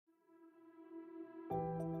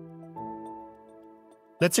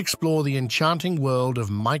Let's explore the enchanting world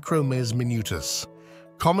of Micromys minutus,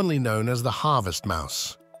 commonly known as the harvest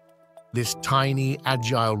mouse. This tiny,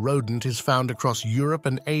 agile rodent is found across Europe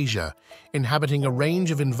and Asia, inhabiting a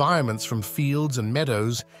range of environments from fields and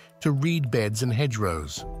meadows to reed beds and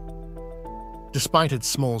hedgerows. Despite its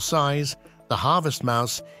small size, the harvest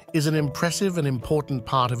mouse is an impressive and important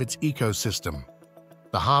part of its ecosystem.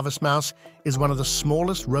 The harvest mouse is one of the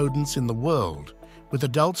smallest rodents in the world, with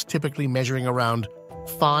adults typically measuring around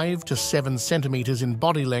 5 to 7 centimeters in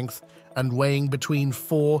body length and weighing between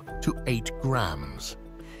 4 to 8 grams.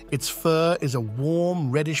 Its fur is a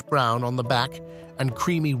warm reddish-brown on the back and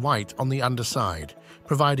creamy white on the underside,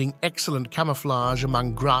 providing excellent camouflage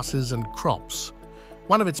among grasses and crops.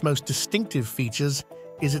 One of its most distinctive features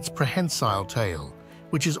is its prehensile tail,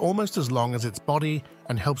 which is almost as long as its body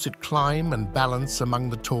and helps it climb and balance among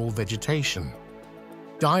the tall vegetation.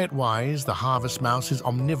 Diet-wise, the harvest mouse is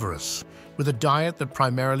omnivorous, with a diet that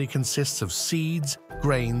primarily consists of seeds,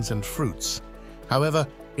 grains, and fruits. However,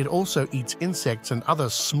 it also eats insects and other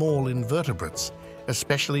small invertebrates,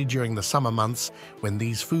 especially during the summer months when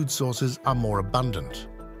these food sources are more abundant.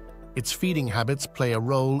 Its feeding habits play a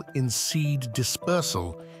role in seed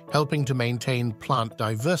dispersal, helping to maintain plant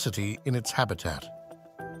diversity in its habitat.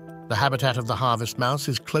 The habitat of the harvest mouse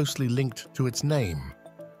is closely linked to its name.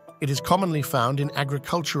 It is commonly found in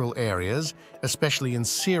agricultural areas, especially in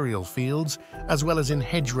cereal fields, as well as in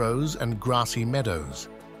hedgerows and grassy meadows.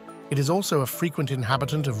 It is also a frequent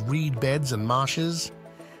inhabitant of reed beds and marshes.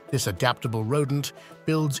 This adaptable rodent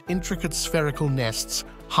builds intricate spherical nests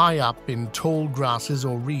high up in tall grasses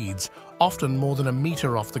or reeds, often more than a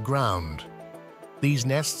meter off the ground. These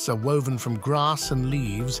nests are woven from grass and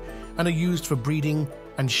leaves and are used for breeding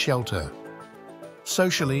and shelter.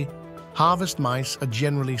 Socially, harvest mice are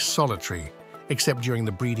generally solitary, except during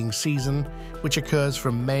the breeding season, which occurs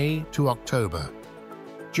from May to October.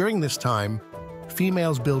 During this time,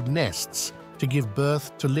 females build nests to give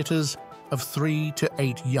birth to litters of 3 to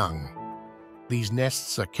 8 young. These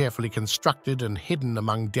nests are carefully constructed and hidden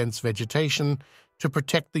among dense vegetation to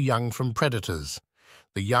protect the young from predators.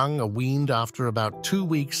 The young are weaned after about 2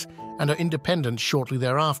 weeks and are independent shortly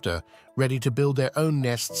thereafter, ready to build their own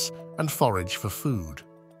nests and forage for food.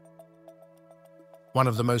 One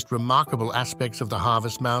of the most remarkable aspects of the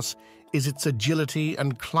harvest mouse is its agility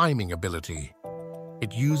and climbing ability.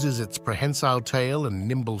 It uses its prehensile tail and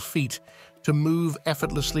nimble feet to move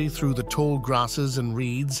effortlessly through the tall grasses and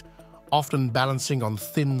reeds, often balancing on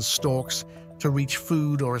thin stalks to reach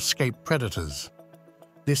food or escape predators.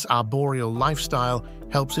 This arboreal lifestyle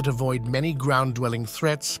helps it avoid many ground-dwelling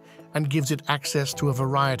threats and gives it access to a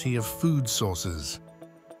variety of food sources.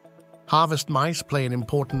 Harvest mice play an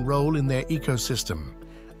important role in their ecosystem.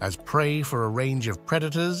 As prey for a range of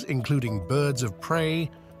predators, including birds of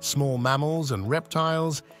prey, small mammals, and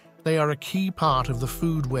reptiles, they are a key part of the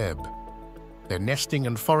food web. Their nesting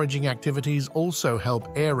and foraging activities also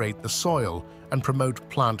help aerate the soil and promote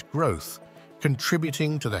plant growth,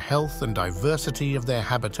 contributing to the health and diversity of their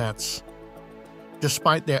habitats.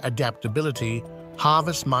 Despite their adaptability,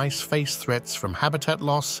 harvest mice face threats from habitat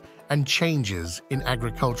loss and changes in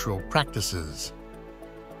agricultural practices.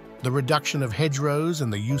 The reduction of hedgerows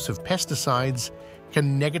and the use of pesticides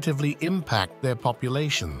can negatively impact their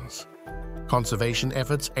populations. Conservation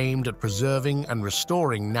efforts aimed at preserving and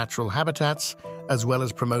restoring natural habitats, as well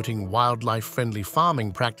as promoting wildlife-friendly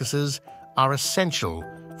farming practices, are essential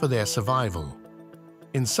for their survival.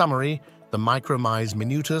 In summary, the Micromys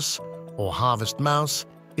minutus, or harvest mouse,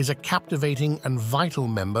 is a captivating and vital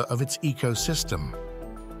member of its ecosystem.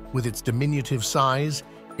 With its diminutive size,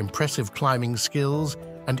 impressive climbing skills,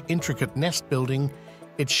 and intricate nest building,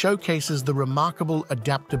 it showcases the remarkable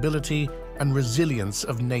adaptability and resilience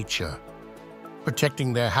of nature.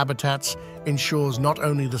 Protecting their habitats ensures not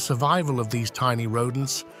only the survival of these tiny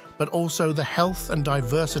rodents, but also the health and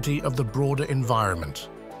diversity of the broader environment.